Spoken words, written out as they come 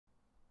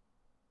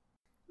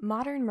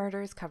Modern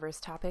Murders covers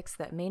topics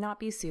that may not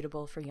be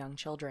suitable for young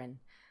children.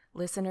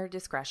 Listener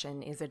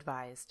discretion is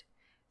advised.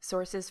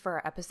 Sources for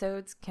our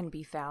episodes can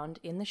be found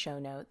in the show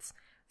notes.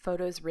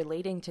 Photos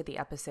relating to the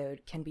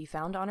episode can be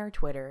found on our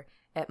Twitter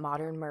at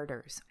Modern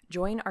Murders.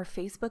 Join our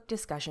Facebook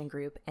discussion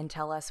group and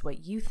tell us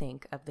what you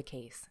think of the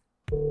case.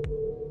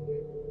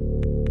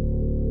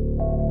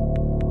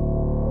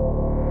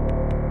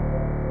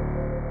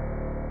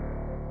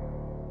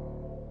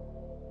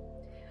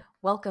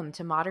 Welcome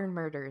to Modern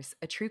Murders,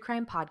 a true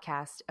crime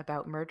podcast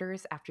about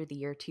murders after the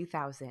year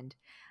 2000.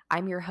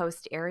 I'm your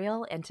host,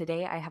 Ariel, and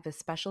today I have a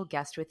special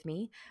guest with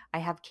me. I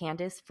have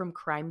Candace from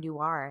Crime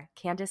Noir.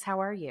 Candace,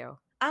 how are you?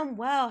 I'm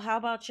well. How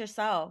about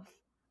yourself?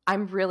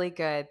 I'm really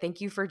good.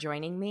 Thank you for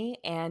joining me.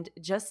 And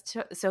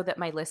so that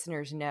my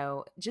listeners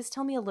know, just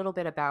tell me a little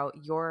bit about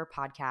your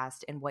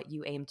podcast and what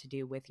you aim to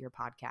do with your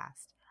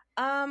podcast.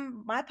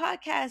 My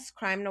podcast,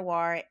 Crime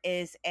Noir,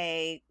 is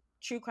a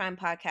true crime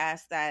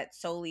podcast that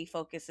solely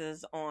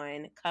focuses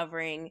on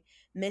covering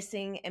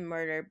missing and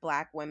murdered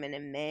Black women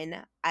and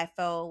men. I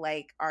feel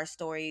like our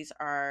stories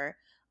are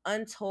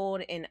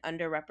untold and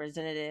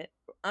underrepresented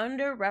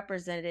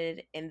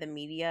in the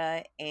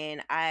media,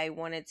 and I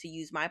wanted to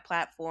use my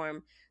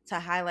platform to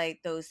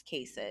highlight those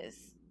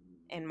cases.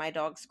 And my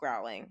dog's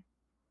growling.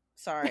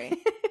 Sorry.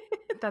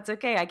 That's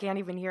okay. I can't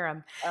even hear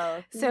him.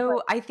 Oh,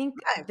 So I think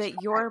I'm that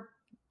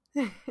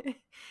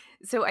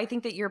So I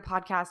think that your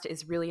podcast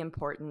is really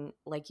important.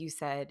 Like you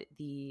said,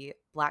 the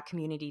Black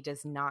community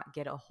does not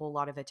get a whole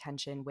lot of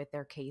attention with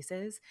their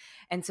cases.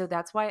 And so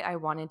that's why I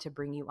wanted to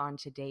bring you on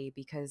today,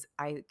 because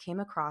I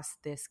came across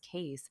this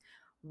case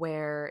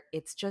where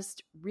it's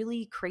just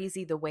really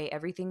crazy the way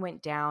everything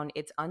went down.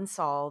 It's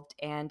unsolved.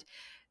 And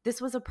this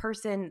was a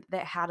person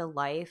that had a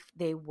life.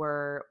 They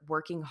were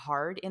working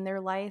hard in their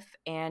life,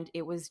 and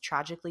it was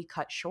tragically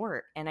cut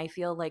short. And I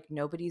feel like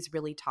nobody's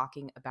really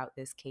talking about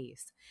this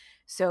case.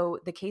 So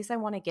the case I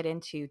want to get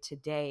into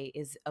today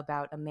is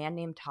about a man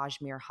named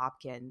Tajmir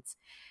Hopkins.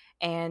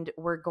 And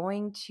we're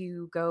going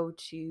to go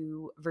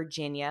to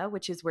Virginia,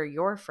 which is where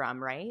you're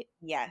from, right?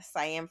 Yes,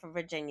 I am from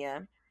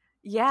Virginia.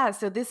 Yeah,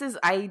 so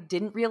I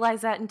didn't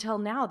realize that until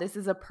now. This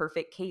is a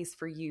perfect case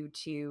for you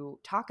to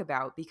talk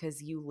about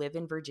because you live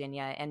in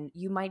Virginia and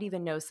you might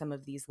even know some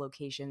of these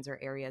locations or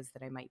areas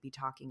that I might be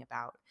talking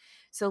about.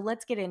 So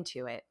let's get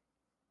into it.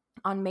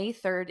 On May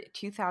 3rd,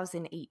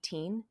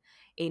 2018,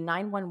 a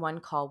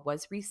 911 call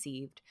was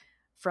received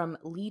from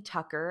Lee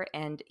Tucker,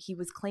 and he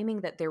was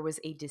claiming that there was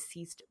a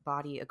deceased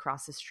body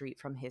across the street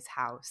from his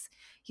house.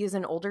 He is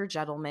an older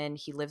gentleman.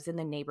 He lives in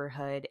the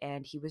neighborhood,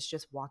 and he was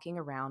just walking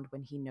around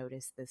when he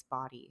noticed this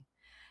body.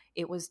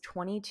 It was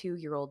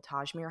 22-year-old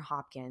Tajmir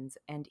Hopkins,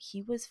 and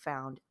he was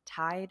found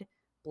tied,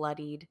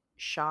 bloodied,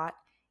 shot,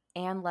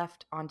 and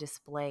left on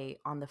display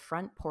on the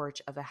front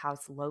porch of a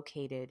house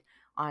located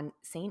on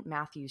St.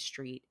 Matthews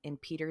Street in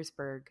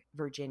Petersburg,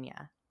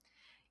 Virginia.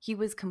 He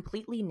was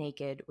completely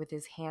naked with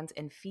his hands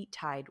and feet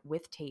tied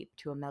with tape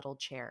to a metal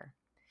chair.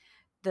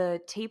 The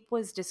tape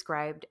was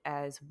described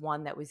as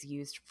one that was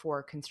used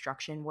for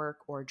construction work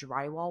or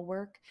drywall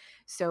work.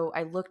 So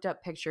I looked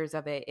up pictures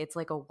of it. It's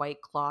like a white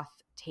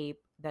cloth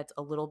tape that's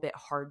a little bit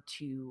hard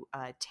to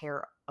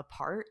tear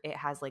apart. It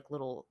has like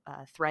little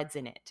threads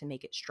in it to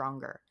make it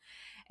stronger.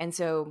 And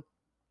so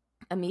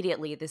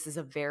immediately, this is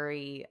a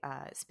very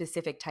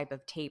specific type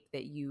of tape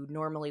that you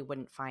normally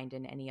wouldn't find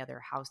in any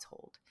other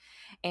household.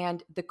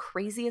 And the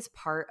craziest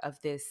part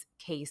of this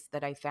case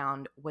that I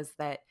found was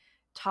that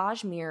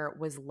Tajmir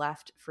was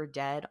left for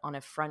dead on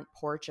a front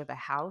porch of a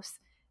house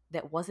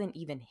that wasn't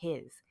even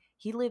his.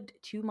 He lived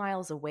 2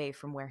 miles away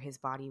from where his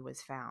body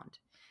was found.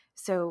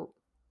 So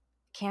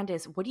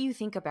Candace, what do you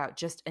think about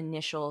just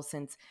initial,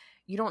 since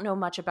you don't know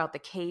much about the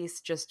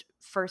case, just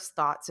first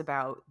thoughts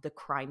about the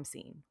crime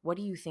scene? What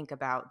do you think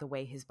about the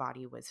way his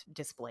body was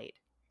displayed?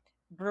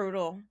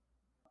 Brutal.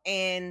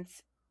 And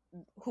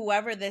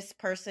whoever this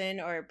person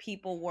or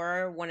people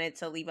were wanted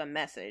to leave a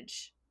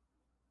message.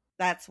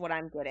 That's what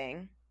I'm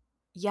getting.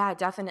 Yeah,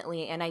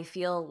 definitely. And I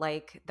feel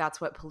like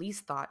that's what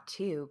police thought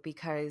too,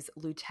 because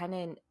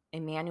Lieutenant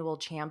Emmanuel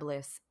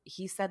Chambliss,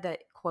 he said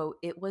that, quote,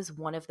 "it was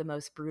one of the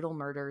most brutal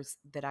murders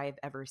that I have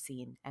ever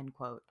seen," end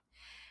quote.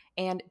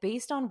 And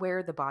based on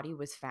where the body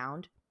was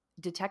found,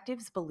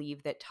 detectives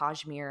believe that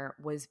Tajmir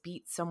was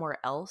beat somewhere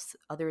else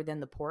other than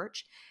the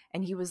porch,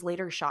 and he was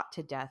later shot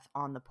to death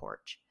on the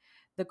porch.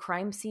 The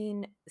crime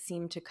scene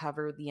seemed to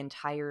cover the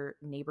entire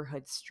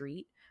neighborhood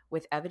street,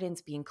 with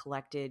evidence being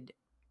collected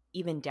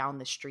even down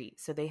the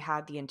street. So they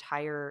had the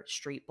entire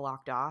street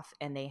blocked off,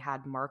 and they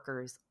had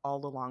markers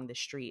all along the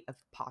street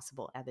of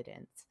possible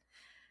evidence.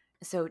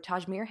 So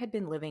Tajmir had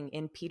been living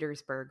in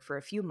Petersburg for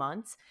a few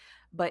months,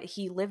 but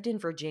he lived in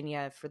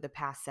Virginia for the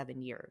past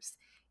 7 years.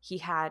 He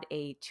had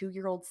a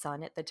 2-year-old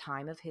son at the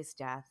time of his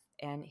death,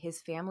 and his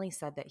family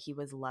said that he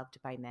was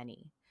loved by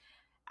many.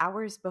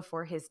 Hours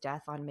before his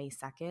death on May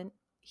 2nd,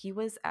 he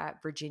was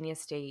at Virginia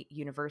State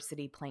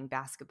University playing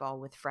basketball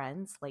with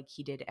friends like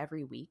he did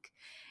every week,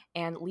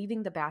 and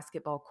leaving the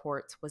basketball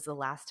courts was the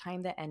last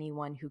time that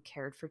anyone who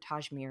cared for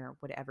Tajmir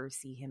would ever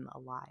see him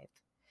alive.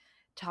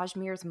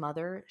 Tajmir's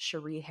mother,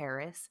 Cherie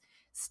Harris,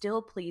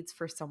 still pleads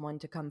for someone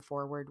to come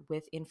forward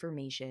with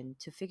information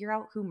to figure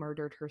out who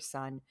murdered her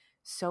son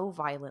so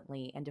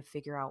violently and to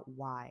figure out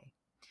why.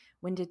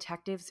 When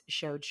detectives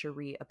showed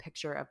Cherie a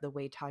picture of the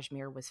way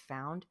Tajmir was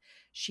found,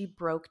 she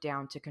broke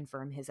down to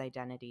confirm his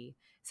identity,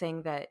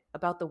 saying that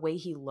about the way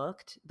he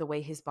looked, the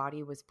way his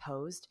body was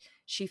posed,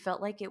 she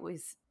felt like it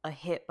was a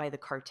hit by the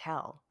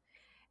cartel.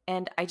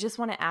 And I just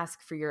want to ask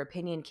for your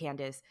opinion,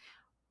 Candace.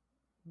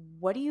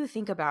 What do you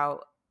think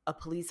about a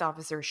police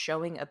officer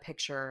showing a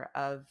picture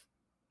of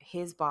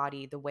his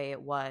body the way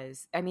it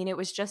was? I mean, it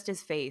was just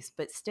his face,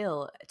 but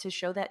still, to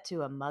show that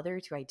to a mother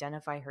to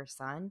identify her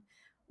son,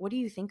 what do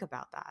you think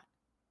about that?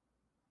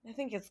 I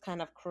think it's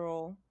kind of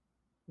cruel.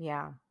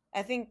 Yeah.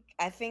 I think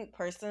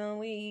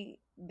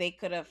personally they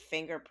could have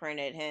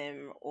fingerprinted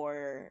him,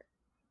 or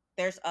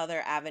there's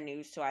other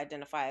avenues to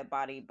identify a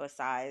body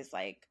besides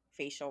like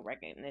facial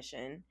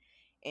recognition,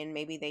 and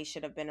maybe they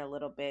should have been a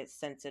little bit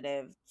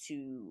sensitive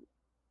to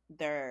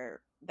their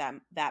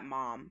that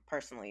mom.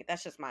 Personally,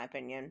 that's just my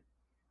opinion.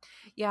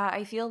 Yeah,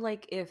 I feel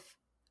like if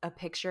a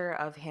picture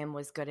of him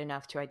was good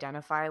enough to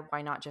identify,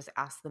 why not just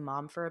ask the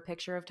mom for a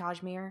picture of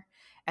Tajmir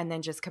and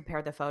then just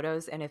compare the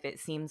photos? And if it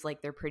seems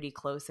like they're pretty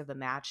close of a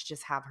match,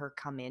 just have her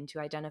come in to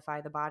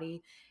identify the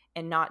body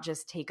and not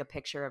just take a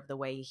picture of the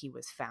way he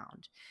was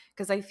found.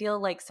 Because I feel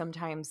like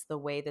sometimes the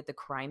way that the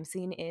crime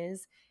scene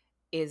is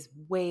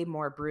way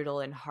more brutal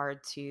and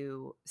hard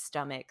to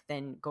stomach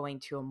than going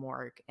to a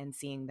morgue and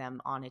seeing them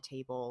on a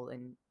table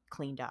and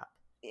cleaned up.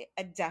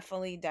 I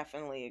definitely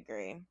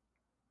agree.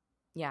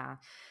 Yeah.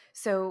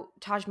 So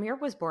Tajmir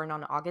was born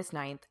on August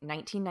 9th,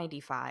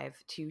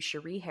 1995, to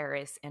Cherie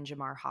Harris and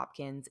Jamar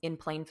Hopkins in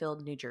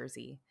Plainfield, New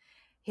Jersey.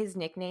 His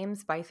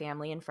nicknames by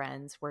family and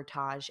friends were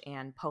Taj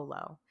and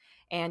Polo,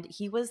 and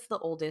he was the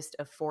oldest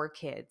of four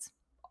kids.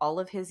 All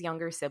of his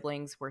younger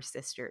siblings were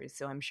sisters,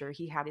 so I'm sure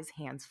he had his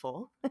hands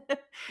full.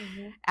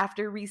 Hmm.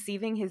 After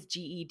receiving his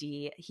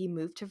GED, he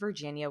moved to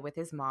Virginia with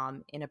his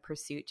mom in a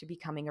pursuit to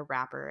becoming a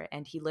rapper,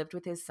 and he lived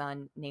with his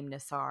son named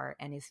Nassar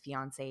and his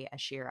fiancee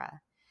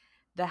Ashira.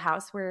 The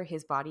house where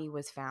his body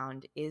was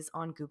found is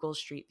on Google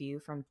Street View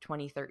from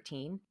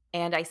 2013.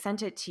 And I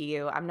sent it to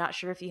you. I'm not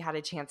sure if you had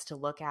a chance to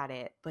look at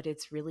it, but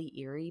it's really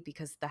eerie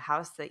because the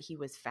house that he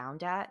was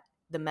found at,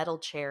 the metal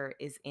chair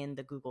is in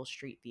the Google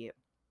Street View.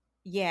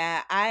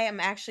 Yeah, I am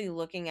actually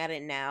looking at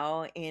it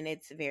now, and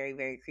it's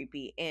very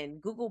creepy.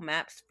 And Google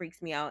Maps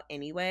freaks me out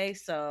anyway,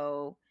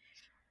 so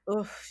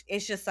oof,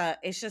 it's just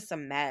a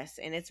mess,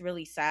 and it's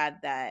really sad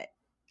that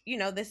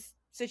this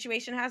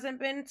situation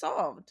hasn't been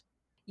solved.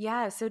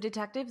 Yeah, so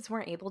detectives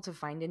weren't able to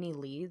find any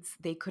leads.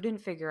 They couldn't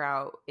figure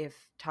out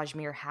if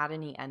Tajmir had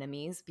any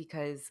enemies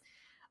because,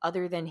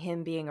 other than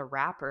him being a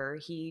rapper,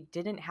 he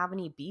didn't have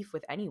any beef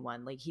with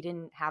anyone. Like, he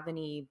didn't have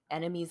any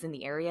enemies in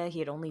the area. He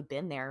had only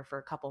been there for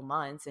a couple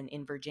months and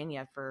in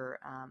Virginia for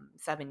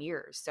 7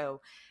 years.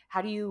 So,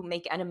 how do you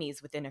make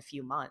enemies within a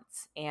few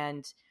months?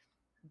 And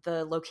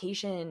the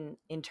location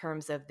in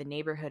terms of the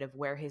neighborhood of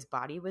where his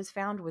body was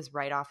found was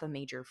right off a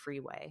major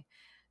freeway.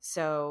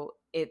 So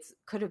it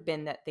could have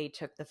been that they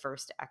took the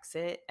first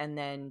exit and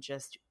then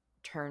just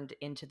turned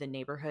into the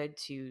neighborhood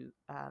to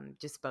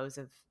dispose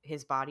of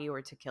his body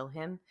or to kill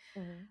him.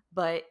 Mhm.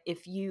 But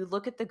if you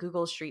look at the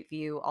Google Street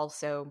View,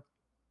 also,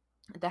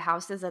 the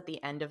house is at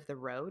the end of the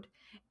road,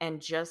 and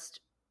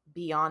just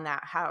beyond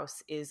that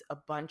house is a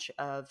bunch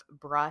of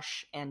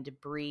brush and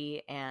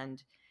debris,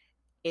 and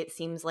it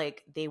seems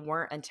like they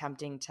weren't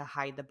attempting to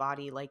hide the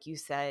body. Like you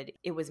said,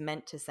 it was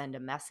meant to send a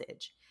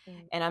message.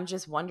 Mhm. And I'm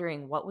just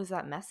wondering, what was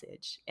that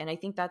message? And I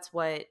think that's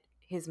what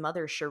his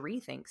mother,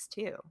 Cherie, thinks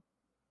too.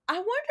 I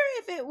wonder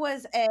if it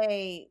was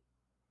a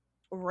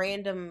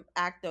random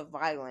act of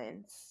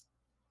violence,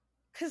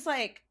 because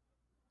like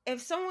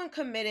if someone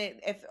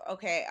committed, if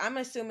okay, I'm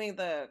assuming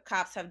the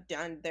cops have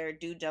done their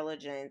due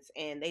diligence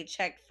and they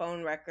checked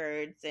phone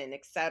records and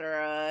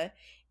etc.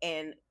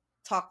 and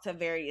talked to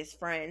various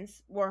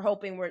friends. We're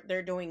hoping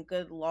they're doing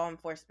good law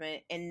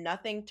enforcement, and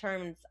nothing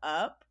turns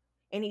up,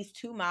 and he's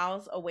 2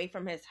 miles away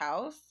from his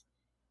house.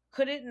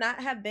 Could it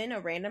not have been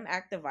a random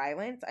act of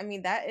violence? I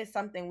mean, that is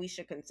something we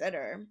should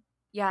consider.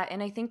 Yeah,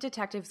 and I think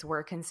detectives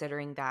were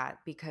considering that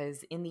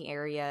because in the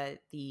area,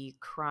 the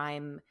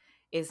crime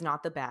is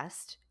not the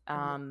best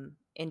Mhm.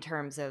 in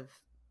terms of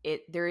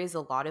it. There is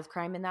a lot of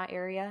crime in that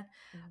area,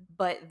 Mhm.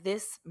 but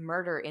this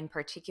murder in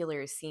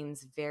particular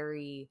seems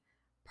very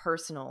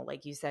personal,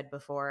 like you said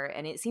before,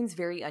 and it seems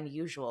very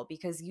unusual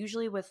because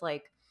usually with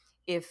like,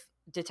 if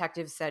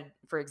detectives said,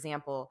 for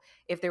example,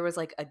 if there was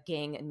like a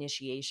gang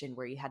initiation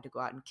where you had to go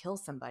out and kill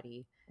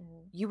somebody,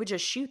 Mhm. you would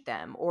just shoot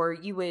them or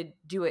you would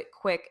do it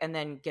quick and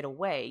then get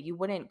away. You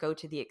wouldn't go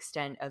to the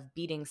extent of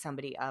beating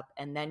somebody up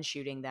and then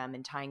shooting them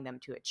and tying them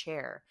to a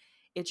chair.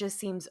 It just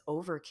seems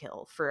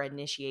overkill for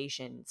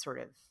initiation sort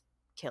of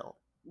kill.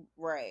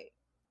 Right.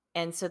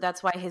 And so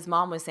that's why his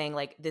mom was saying,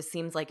 like, this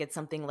seems like it's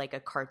something like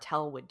a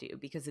cartel would do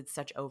because it's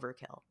such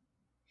overkill.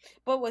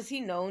 But was he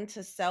known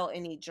to sell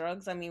any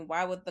drugs? I mean,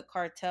 why would the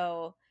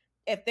cartel,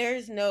 if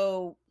there's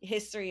no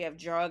history of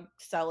drug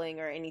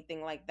selling or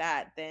anything like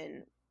that,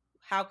 then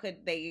how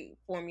could they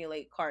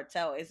formulate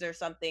cartel? Is there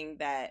something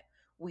that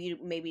we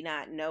maybe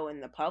not know in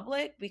the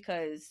public?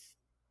 Because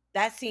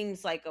that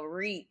seems like a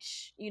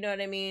reach. You know what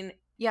I mean?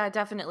 Yeah,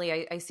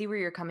 definitely. I see where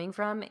you're coming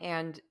from.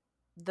 And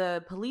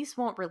the police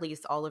won't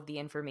release all of the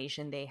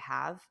information they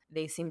have.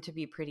 They seem to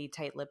be pretty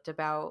tight lipped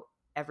about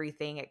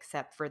everything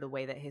except for the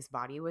way that his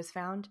body was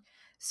found.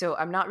 So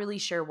I'm not really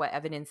sure what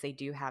evidence they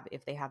do have,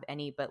 if they have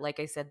any. But like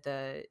I said,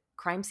 the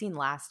crime scene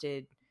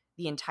lasted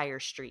the entire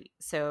street.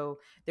 So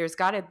there's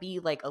got to be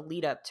like a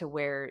lead up to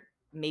where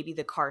maybe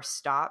the car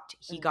stopped,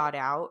 he Mhm. got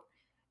out,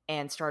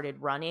 and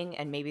started running,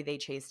 and maybe they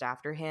chased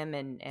after him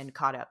and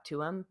caught up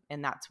to him,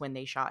 and that's when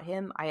they shot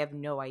him. I have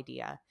no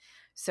idea.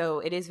 So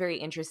it is very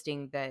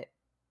interesting that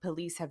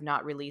police have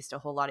not released a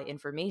whole lot of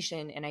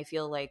information, and I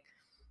feel like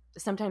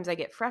sometimes I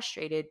get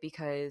frustrated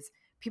because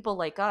people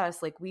like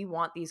us, like, we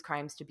want these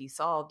crimes to be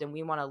solved, and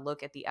we want to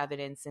look at the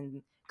evidence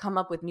and come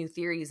up with new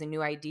theories and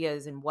new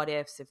ideas and what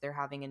ifs if they're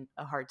having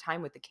a hard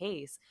time with the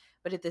case.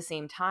 But at the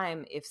same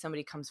time, if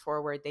somebody comes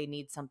forward, they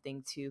need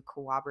something to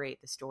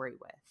corroborate the story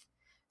with.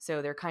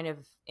 So they're kind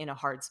of in a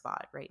hard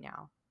spot right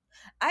now.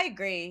 I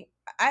agree.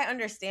 I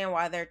understand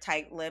why they're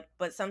tight-lipped,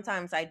 but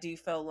sometimes I do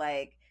feel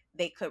like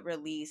they could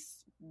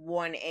release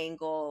one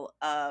angle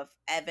of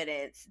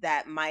evidence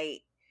that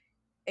might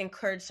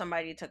encourage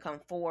somebody to come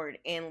forward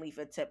and leave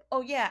a tip.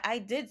 Oh yeah, I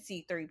did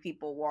see three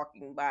people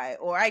walking by,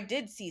 or I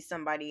did see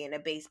somebody in a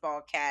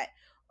baseball cap,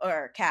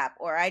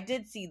 or I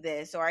did see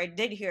this, or I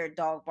did hear a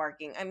dog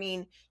barking. I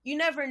mean, you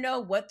never know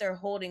what they're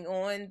holding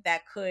on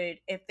that could,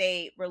 if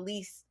they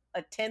release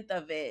a tenth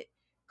of it,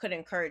 could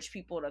encourage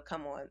people to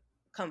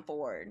come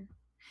forward.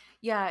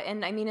 Yeah,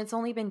 and I mean, it's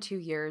only been 2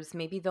 years.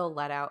 Maybe they'll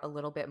let out a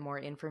little bit more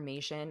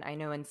information. I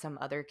know in some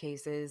other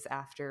cases,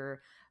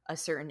 after a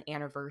certain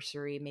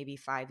anniversary, maybe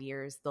 5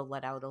 years, they'll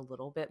let out a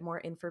little bit more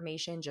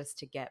information just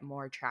to get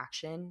more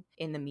traction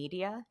in the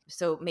media.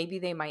 So maybe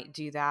they might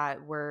do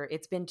that where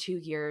it's been 2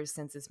 years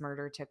since this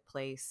murder took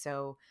place.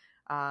 So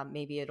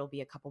maybe it'll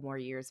be a couple more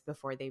years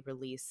before they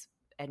release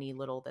any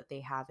little that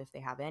they have, if they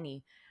have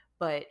any.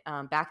 But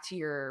back to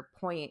your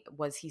point,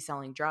 was he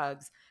selling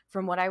drugs?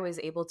 From what I was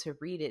able to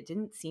read, it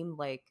didn't seem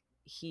like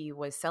he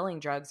was selling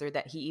drugs or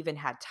that he even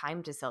had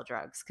time to sell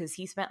drugs, because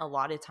he spent a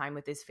lot of time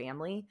with his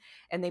family.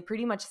 And they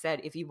pretty much said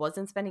if he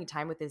wasn't spending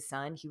time with his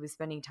son, he was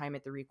spending time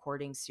at the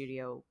recording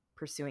studio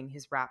pursuing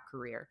his rap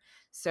career.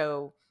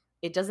 So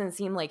it doesn't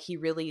seem like he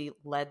really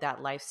led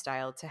that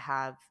lifestyle to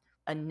have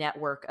a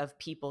network of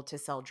people to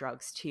sell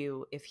drugs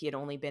to if he had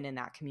only been in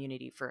that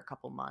community for a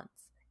couple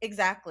months.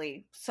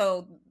 Exactly.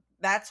 So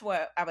that's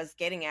what I was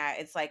getting at.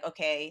 It's like,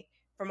 okay,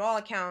 from all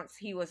accounts,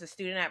 he was a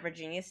student at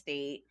Virginia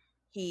State.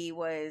 He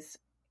was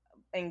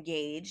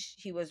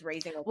engaged. He was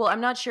raising a Well,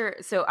 I'm not sure.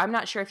 So I'm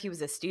not sure if he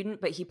was a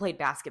student, but he played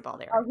basketball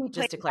there, Oh, he played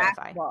just to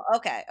clarify. basketball.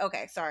 Okay,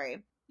 okay,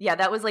 sorry. Yeah,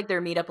 that was like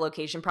their meetup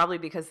location, probably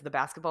because the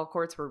basketball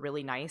courts were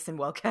really nice and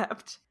well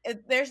kept.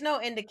 There's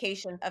no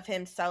indication of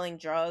him selling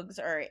drugs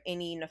or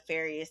any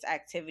nefarious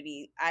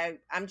activity.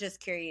 I'm just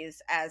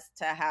curious as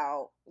to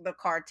how the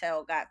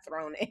cartel got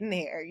thrown in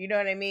there. You know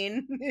what I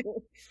mean?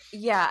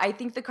 Yeah, I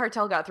think the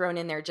cartel got thrown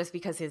in there just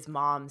because his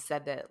mom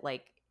said that,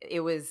 like, it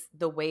was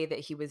the way that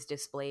he was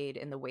displayed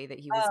and the way that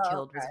he was Oh,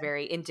 killed was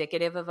very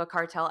indicative of a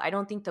cartel. I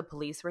don't think the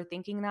police were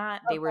thinking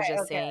that. They were okay,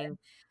 just okay. saying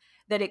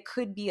that it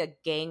could be a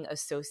gang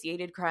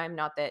associated crime,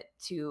 not that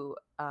to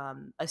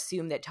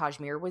assume that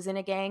Tajmir was in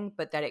a gang,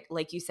 but that it,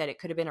 like you said, it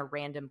could have been a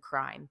random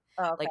crime,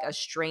 like Okay. a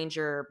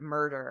stranger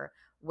murder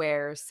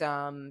where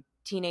some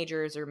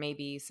teenagers or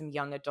maybe some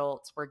young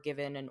adults were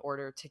given an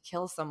order to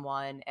kill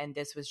someone, and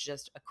this was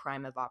just a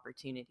crime of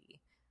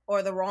opportunity.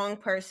 Or the wrong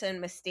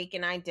person,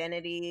 mistaken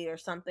identity, or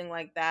something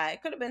like that.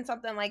 It could have been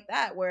something like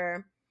that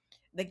where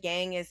the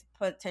gang is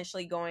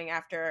potentially going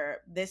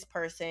after this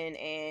person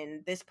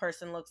and this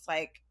person looks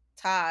like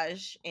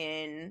Taj,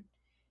 and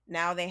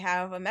now they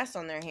have a mess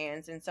on their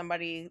hands and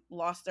somebody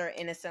lost their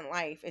innocent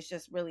life. It's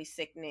just really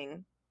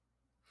sickening.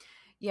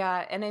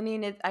 Yeah, and I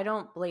mean, I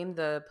don't blame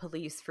the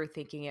police for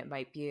thinking it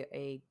might be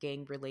a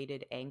gang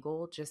related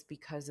angle, just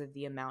because of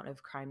the amount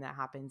of crime that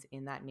happens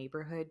in that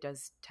neighborhood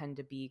does tend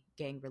to be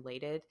gang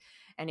related.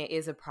 And it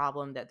is a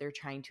problem that they're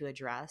trying to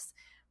address.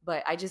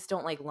 But I just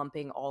don't like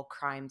lumping all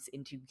crimes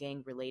into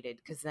gang related,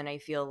 because then I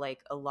feel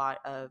like a lot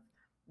of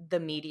the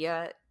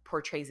media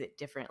portrays it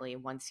differently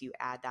once you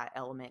add that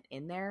element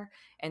in there.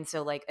 And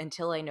so, like,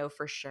 until I know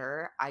for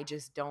sure, I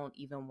just don't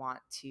even want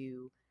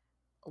to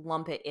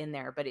lump it in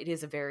there, but it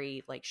is a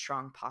very like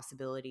strong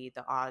possibility.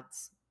 The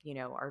odds,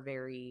 are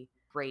very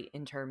great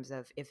in terms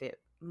of if it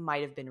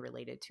might have been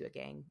related to a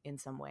gang in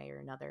some way or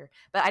another.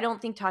 But I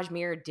don't think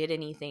Tajmir did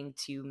anything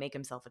to make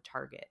himself a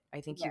target. I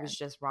think he Yeah. was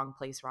just wrong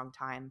place, wrong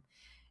time.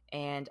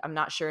 And I'm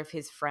not sure if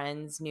his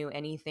friends knew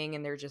anything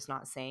and they're just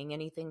not saying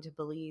anything to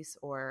police,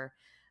 or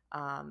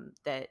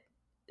that.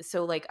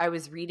 So, like, I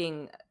was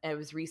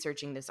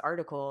researching this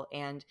article,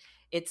 and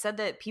it said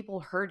that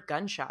people heard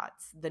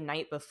gunshots the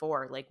night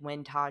before, like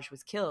when Taj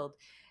was killed,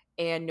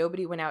 and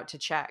nobody went out to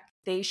check.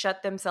 They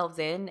shut themselves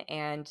in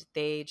and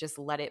they just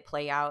let it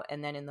play out.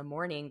 And then in the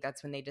morning,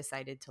 that's when they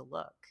decided to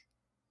look.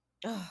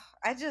 Ugh,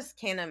 I just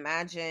can't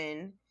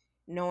imagine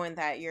knowing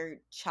that your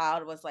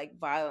child was like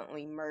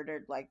violently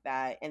murdered like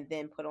that and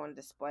then put on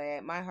display.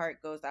 My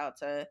heart goes out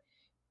to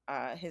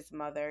his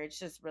mother. It's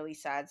just really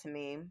sad to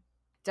me.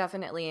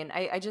 Definitely. And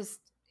I just,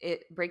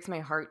 it breaks my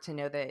heart to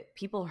know that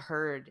people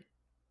heard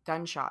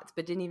gunshots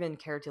but didn't even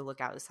care to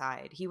look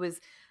outside. He was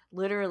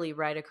literally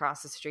right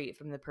across the street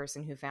from the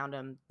person who found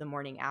him the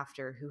morning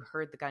after, who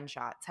heard the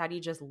gunshots. Had he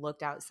just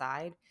looked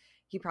outside,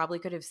 he probably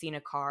could have seen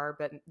a car.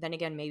 But then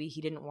again, maybe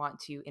he didn't want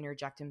to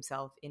interject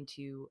himself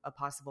into a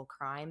possible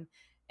crime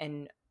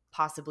and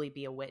possibly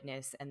be a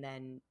witness, and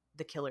then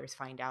the killers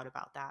find out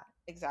about that.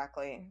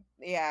 Exactly.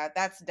 Yeah,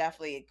 that's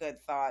definitely a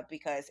good thought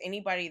because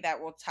anybody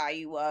that will tie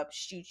you up,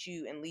 shoot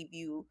you, and leave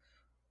you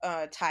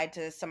tied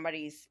to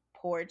somebody's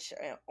porch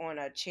on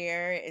a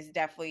chair is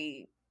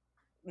definitely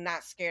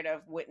not scared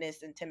of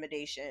witness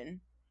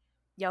intimidation.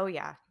 Oh,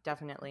 yeah,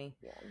 definitely.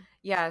 Yeah.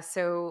 Yeah,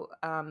 so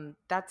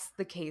that's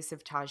the case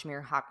of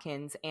Tajmir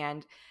Hopkins,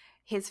 and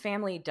his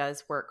family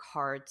does work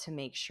hard to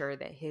make sure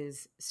that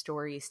his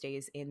story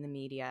stays in the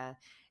media.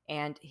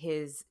 And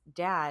his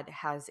dad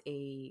has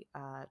a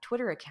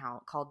Twitter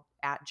account called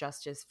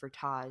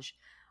 @JusticeForTaj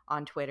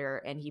on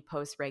Twitter, and he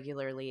posts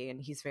regularly, and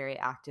he's very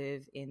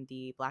active in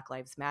the Black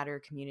Lives Matter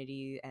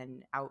community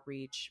and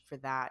outreach for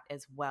that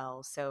as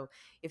well. So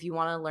if you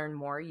want to learn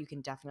more, you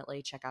can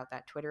definitely check out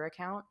that Twitter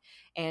account.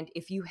 And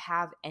if you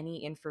have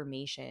any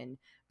information,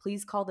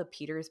 please call the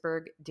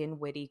Petersburg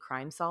Dinwiddie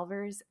Crime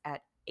Solvers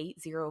at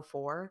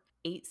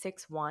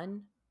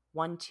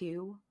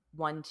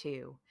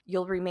 804-861-1212.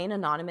 You'll remain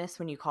anonymous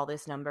when you call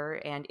this number,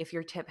 and if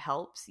your tip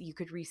helps, you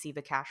could receive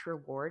a cash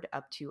reward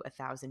up to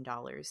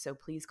 $1,000. So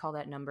please call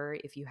that number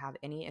if you have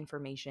any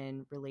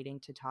information relating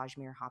to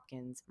Tajmir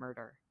Hopkins'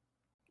 murder.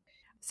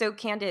 So,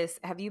 Candace,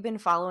 have you been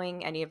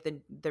following any of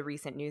the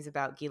recent news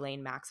about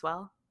Ghislaine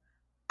Maxwell?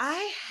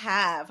 I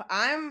have.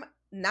 I'm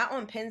not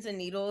on pins and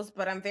needles,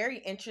 but I'm very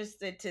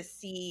interested to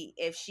see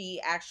if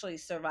she actually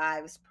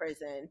survives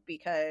prison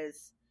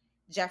because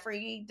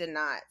Jeffrey did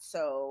not.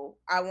 So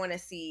I want to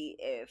see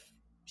if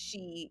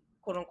she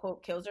quote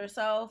unquote kills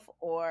herself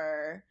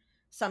or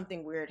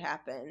something weird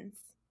happens.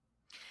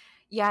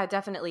 Yeah,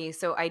 definitely.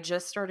 So I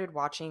just started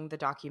watching the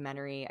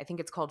documentary. I think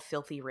it's called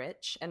Filthy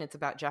Rich, and it's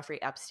about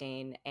Jeffrey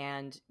Epstein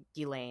and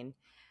Ghislaine.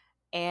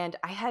 And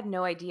I had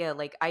no idea.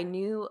 Like, I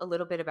knew a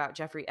little bit about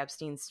Jeffrey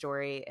Epstein's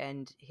story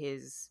and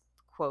his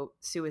quote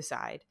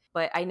suicide,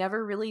 but I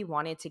never really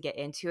wanted to get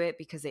into it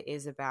because it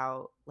is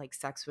about like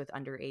sex with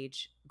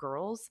underage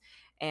girls.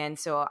 And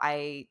so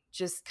I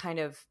just kind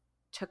of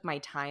took my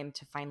time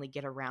to finally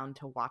get around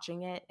to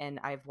watching it. And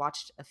I've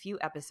watched a few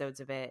episodes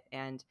of it,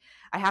 and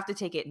I have to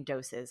take it in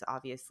doses,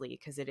 obviously,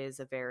 because it is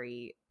a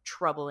very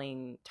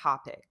troubling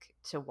topic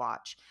to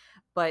watch.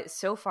 But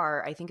so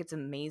far, I think it's an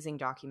amazing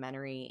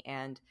documentary.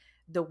 And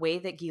the way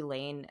that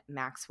Ghislaine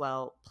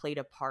Maxwell played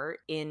a part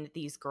in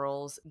these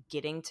girls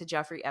getting to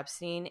Jeffrey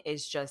Epstein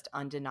is just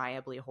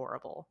undeniably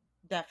horrible.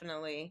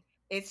 Definitely.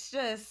 It's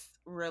just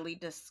really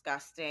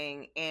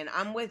disgusting. And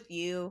I'm with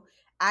you.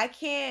 I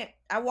can't,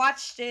 I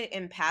watched it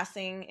in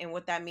passing. And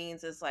what that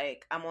means is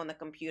like I'm on the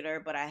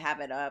computer, but I have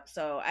it up.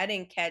 So I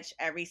didn't catch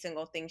every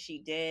single thing she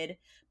did.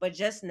 But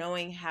just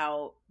knowing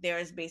how there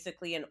is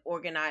basically an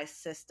organized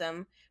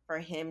system for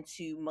him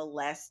to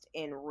molest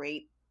and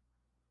rape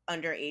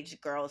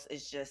underage girls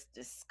is just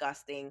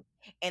disgusting.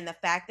 And the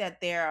fact that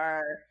there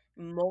are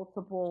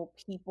multiple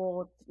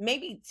people,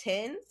 maybe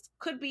tens,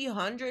 could be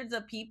hundreds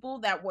of people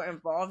that were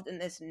involved in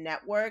this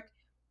network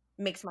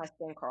makes my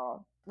skin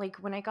crawl. Like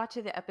when I got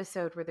to the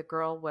episode where the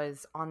girl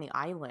was on the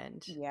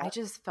island, Yeah. I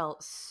just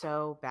felt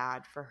so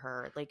bad for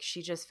her. Like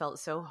she just felt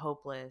so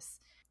hopeless.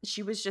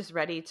 She was just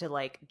ready to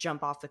like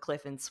jump off the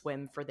cliff and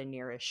swim for the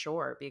nearest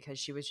shore because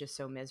she was just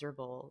so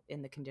miserable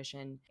in the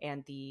condition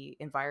and the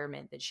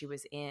environment that she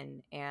was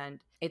in. And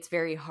it's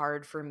very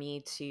hard for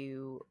me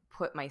to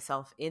put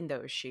myself in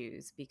those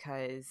shoes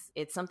because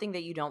it's something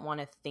that you don't want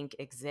to think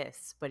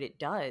exists, but it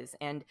does.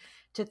 And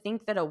to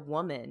think that a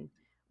woman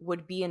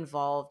would be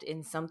involved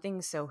in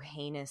something so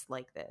heinous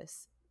like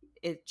this,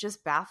 it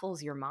just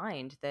baffles your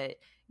mind that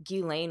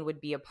Ghislaine would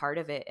be a part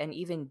of it. And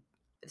even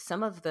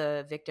some of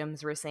the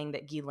victims were saying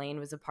that Ghislaine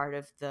was a part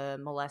of the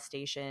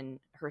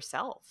molestation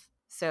herself.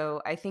 So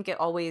I think it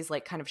always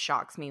like kind of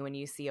shocks me when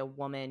you see a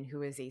woman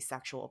who is a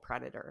sexual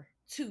predator.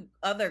 To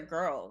other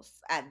girls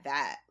at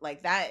that.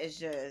 Like that is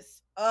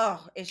just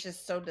oh, it's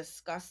just so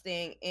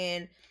disgusting.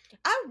 And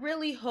I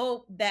really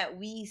hope that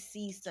we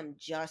see some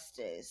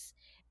justice.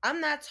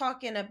 I'm not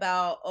talking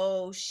about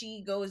oh,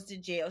 she goes to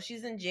jail.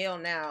 She's in jail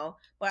now,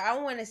 but I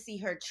want to see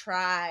her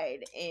tried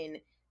and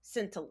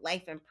sent to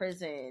life in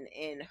prison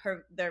and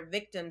her their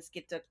victims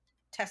get to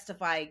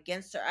testify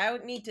against her. I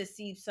would need to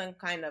see some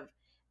kind of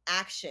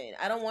action.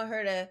 I don't want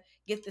her to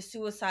get the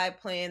suicide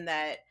plan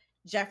that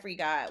Jeffrey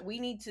got. We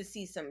need to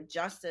see some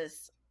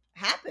justice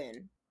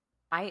happen.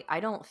 I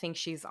don't think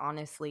she's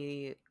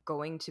honestly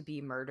going to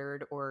be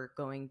murdered or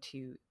going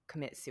to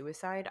commit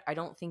suicide. I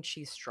don't think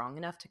she's strong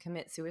enough to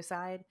commit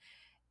suicide.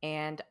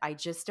 And I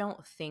just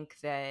don't think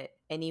that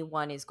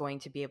anyone is going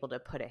to be able to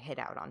put a hit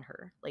out on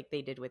her like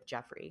they did with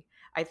Jeffrey.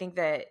 I think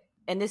that,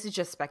 and this is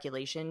just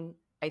speculation,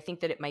 I think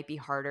that it might be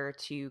harder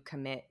to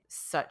commit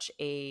such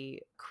a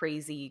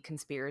crazy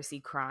conspiracy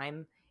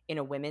crime in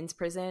a women's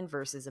prison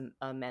versus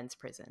a men's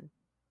prison.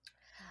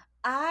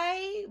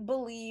 I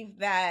believe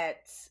that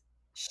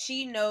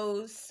she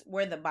knows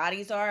where the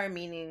bodies are,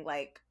 meaning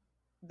like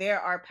there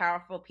are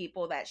powerful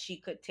people that she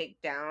could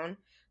take down.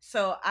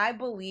 So I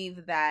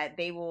believe that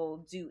they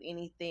will do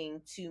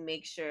anything to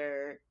make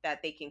sure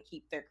that they can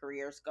keep their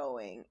careers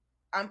going.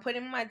 I'm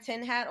putting my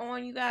tin hat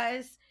on, you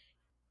guys.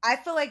 I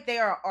feel like they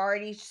are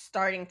already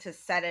starting to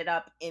set it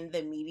up in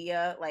the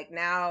media. Like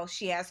now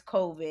she has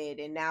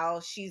COVID and now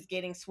she's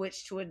getting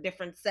switched to a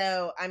different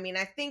cell. I mean,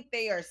 I think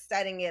they are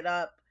setting it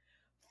up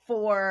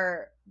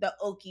for the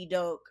okey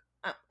doke.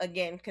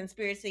 Again,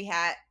 conspiracy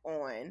hat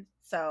on.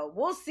 So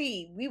we'll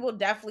see. We will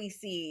definitely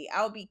see.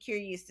 I'll be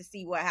curious to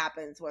see what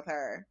happens with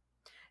her.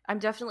 I'm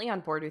definitely on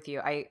board with you.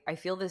 I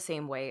feel the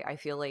same way. I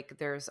feel like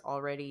there's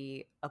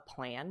already a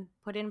plan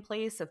put in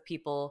place of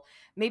people,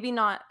 maybe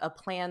not a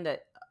plan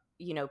that,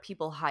 you know,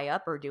 people high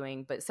up are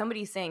doing, but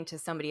somebody saying to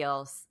somebody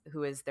else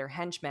who is their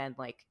henchman,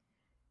 like,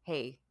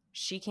 hey,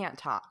 she can't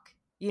talk.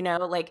 You know,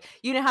 like,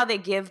 you know how they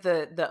give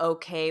the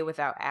okay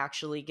without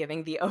actually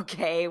giving the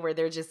okay, where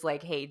they're just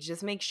like, hey,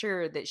 just make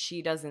sure that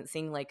she doesn't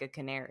sing like a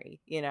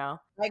canary, you know?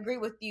 I agree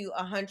with you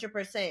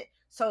 100%.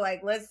 So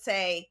like let's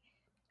say,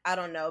 I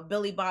don't know,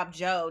 Billy Bob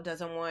Joe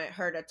doesn't want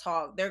her to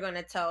talk. They're going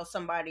to tell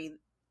somebody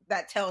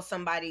that tells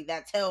somebody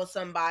that tells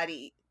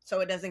somebody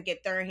so it doesn't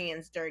get their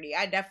hands dirty.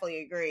 I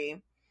definitely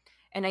agree.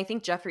 And I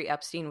think Jeffrey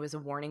Epstein was a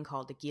warning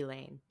call to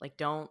Ghislaine. Like,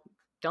 don't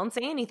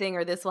say anything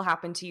or this will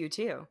happen to you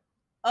too.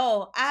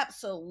 Oh,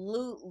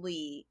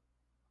 absolutely.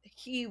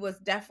 He was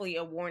definitely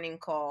a warning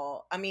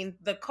call. I mean,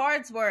 the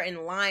cards were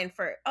in line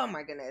for, oh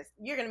my goodness,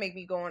 you're going to make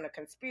me go on a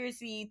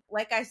conspiracy.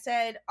 Like I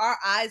said, our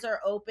eyes are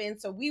open,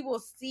 so we will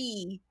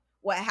see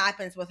what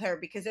happens with her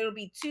because it'll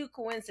be too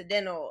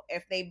coincidental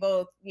if they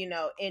both,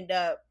 end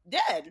up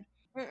dead.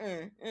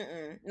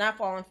 Not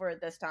falling for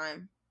it this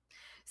time.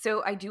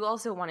 So I do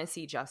also want to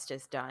see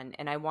justice done,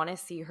 and I want to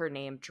see her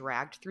name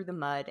dragged through the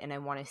mud, and I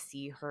want to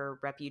see her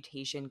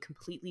reputation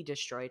completely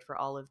destroyed for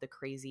all of the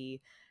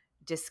crazy,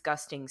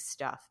 disgusting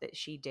stuff that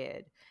she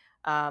did.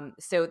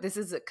 So this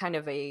is a kind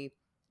of a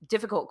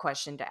difficult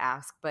question to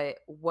ask, but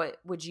what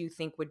would you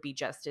think would be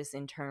justice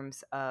in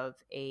terms of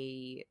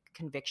a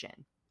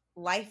conviction?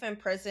 Life in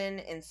prison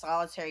in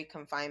solitary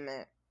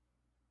confinement.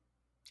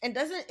 And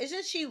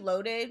isn't she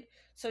loaded?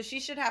 So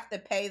she should have to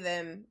pay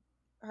them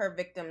her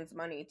victims'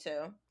 money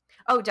too.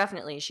 Oh,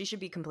 definitely. She should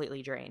be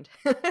completely drained.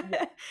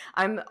 Yeah.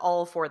 I'm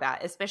all for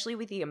that, especially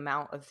with the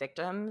amount of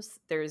victims.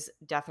 There's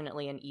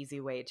definitely an easy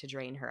way to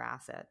drain her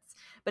assets.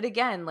 But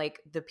again, like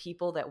the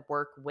people that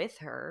work with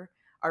her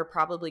are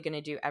probably going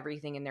to do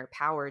everything in their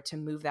power to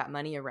move that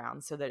money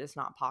around so that it's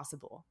not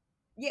possible.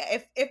 Yeah,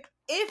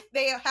 if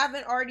they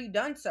haven't already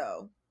done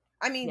so.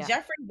 I mean, Yeah.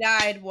 Jeffrey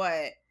died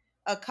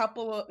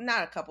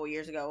not a couple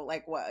years ago,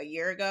 like what, a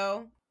year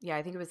ago? Yeah,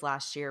 I think it was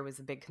last year was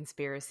a big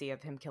conspiracy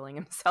of him killing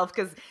himself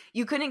because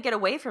you couldn't get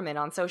away from it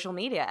on social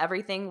media.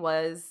 Everything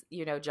was,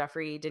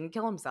 Jeffrey didn't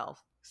kill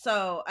himself.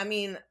 So, I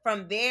mean,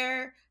 from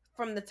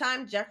the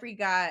time Jeffrey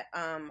got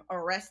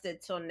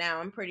arrested till now,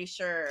 I'm pretty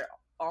sure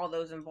all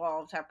those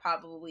involved have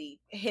probably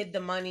hid the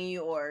money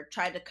or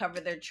tried to cover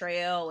their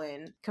trail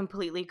and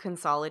Completely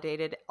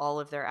consolidated all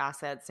of their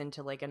assets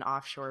into like an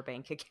offshore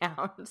bank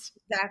account.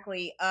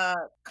 exactly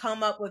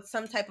come up with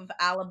some type of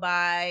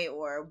alibi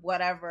or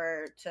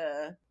whatever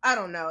to, I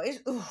don't know.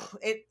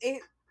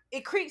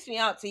 It creeps me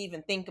out to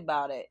even think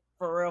about it,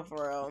 for real,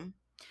 for real.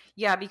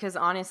 Yeah, because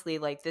honestly,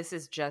 like this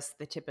is just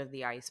the tip of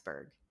the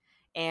iceberg.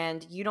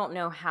 And you don't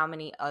know how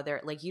many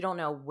other, like, you don't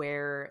know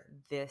where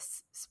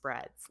this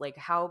spreads. Like,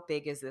 how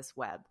big is this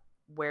web?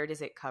 Where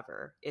does it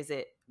cover? Is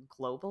it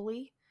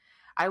globally?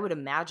 I would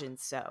imagine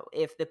so.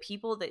 If the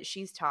people that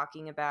she's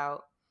talking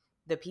about,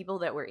 the people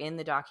that were in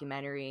the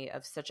documentary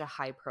of such a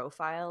high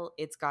profile,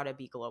 it's got to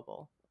be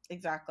global.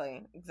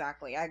 Exactly.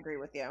 I agree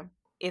with you.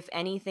 If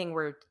anything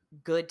were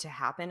good to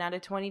happen out of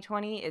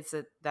 2020, it's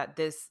that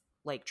this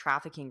like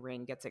trafficking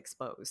ring gets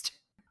exposed.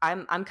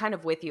 I'm kind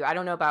of with you. I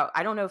don't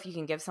know if you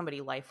can give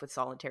somebody life with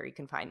solitary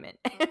confinement,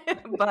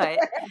 but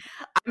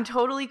I'm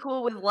totally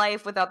cool with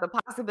life without the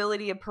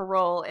possibility of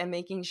parole and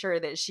making sure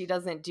that she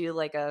doesn't do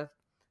like a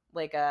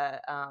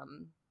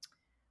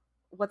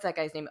what's that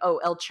guy's name?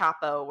 Oh, El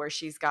Chapo, where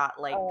she's got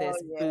like Oh this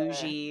yeah.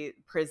 bougie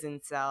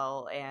prison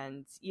cell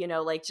and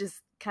like just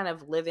kind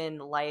of living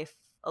life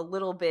a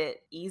little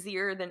bit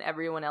easier than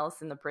everyone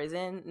else in the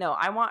prison. No,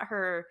 I want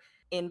her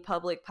in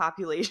public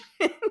population.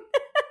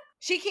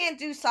 She can't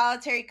do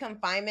solitary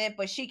confinement,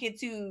 but she could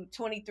do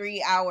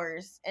 23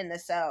 hours in the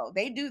cell.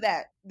 They do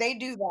that. They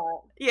do that.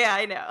 Yeah,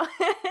 I know.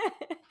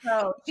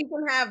 So she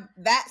can have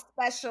that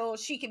special.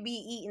 She could be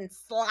eating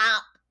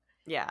slop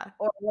Yeah.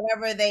 or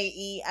whatever they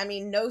eat. I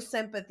mean, no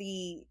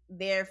sympathy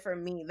there for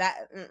me. That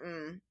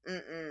mm-mm,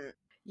 mm-mm.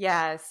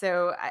 Yeah,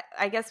 so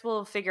I guess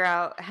we'll figure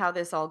out how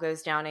this all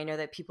goes down. I know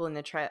that people in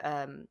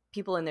the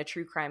people in the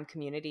true crime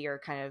community are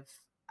kind of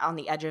on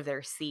the edge of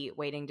their seat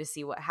waiting to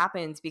see what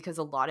happens, because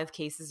a lot of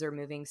cases are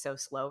moving so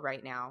slow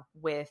right now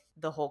with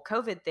the whole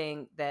COVID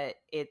thing that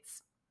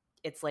it's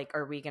like,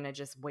 are we going to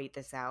just wait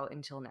this out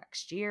until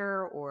next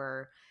year,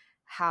 or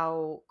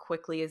how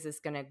quickly is this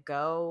going to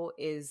go?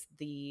 Is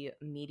the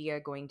media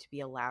going to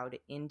be allowed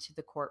into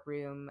the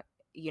courtroom?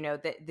 You know,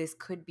 that this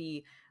could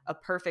be a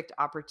perfect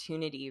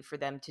opportunity for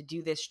them to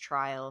do this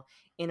trial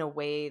in a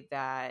way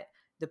that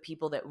the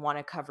people that want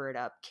to cover it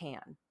up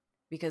can,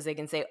 because they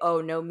can say,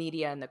 oh, no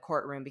media in the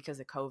courtroom because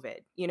of COVID.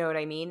 You know what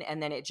I mean?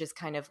 And then it just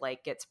kind of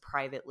like gets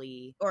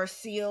privately or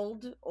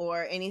sealed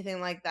or anything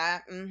like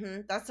that. I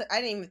didn't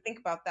even think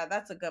about that.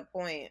 That's a good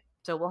point.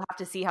 So we'll have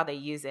to see how they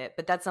use it.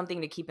 But that's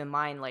something to keep in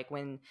mind. Like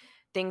when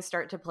things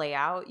start to play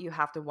out, you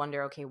have to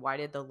wonder, okay, why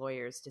did the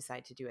lawyers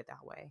decide to do it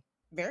that way?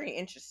 Very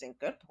interesting.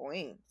 Good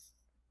points.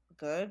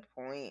 Good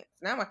points.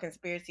 Now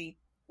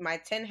my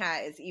tin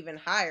hat is even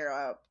higher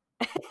up.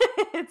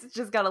 It's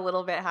just got a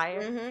little bit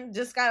higher.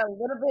 Just got a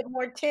little bit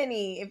more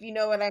tinny, if you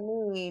know what I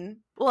mean.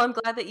 Well, I'm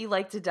glad that you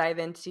like to dive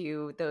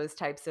into those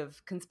types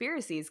of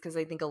conspiracies, because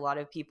I think a lot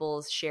of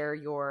people share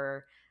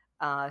your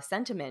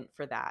sentiment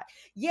for that.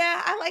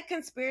 Yeah, I like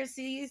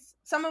conspiracies.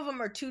 Some of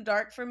them are too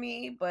dark for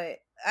me, but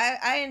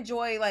I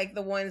enjoy like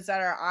the ones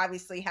that are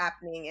obviously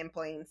happening in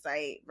plain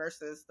sight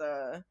versus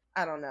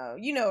I don't know.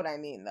 You know what I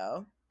mean,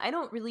 though. I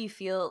don't really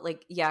feel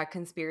like, yeah,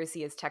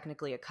 conspiracy is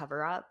technically a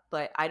cover up,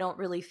 but I don't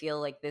really feel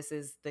like this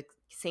is the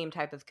same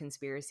type of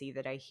conspiracy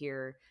that I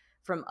hear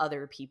from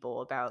other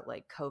people about,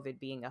 like COVID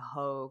being a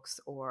hoax,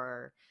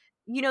 or,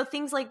 you know,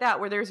 things like that,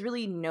 where there's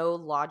really no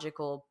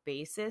logical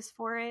basis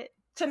for it.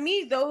 To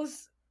me,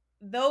 those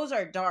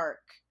are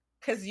dark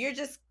because you're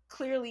just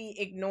clearly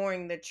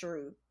ignoring the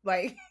truth.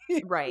 Like,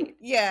 Right.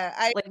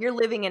 yeah, Like you're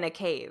living in a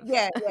cave.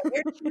 yeah,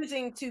 you're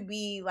choosing to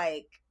be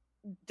like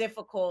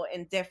difficult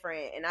and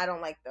different, and I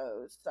don't like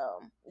those.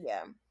 So,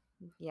 yeah.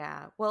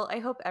 Yeah. Well, I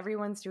hope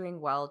everyone's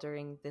doing well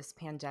during this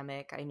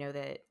pandemic. I know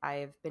that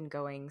I've been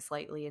going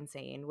slightly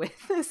insane with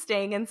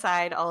staying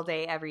inside all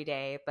day, every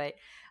day, but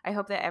I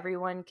hope that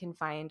everyone can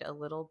find a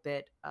little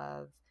bit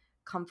of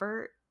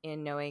comfort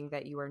in knowing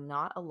that you are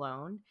not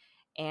alone.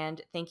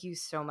 And thank you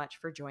so much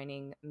for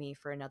joining me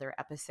for another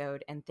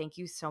episode. And thank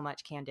you so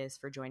much, Candace,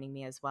 for joining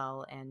me as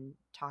well and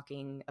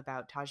talking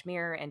about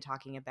Tajmir and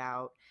talking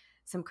about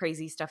some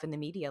crazy stuff in the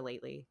media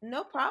lately.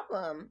 No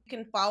problem. You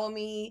can follow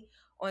me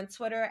on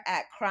Twitter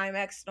at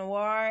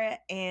CrimeXNoir,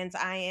 and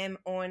I am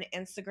on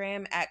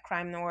Instagram at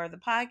Crime Noir the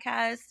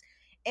podcast.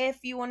 If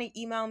you want to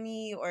email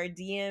me or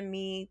DM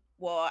me,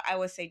 well, I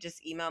would say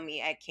just email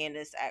me at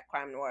Candace at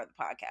Crime Noir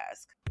the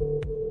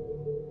podcast.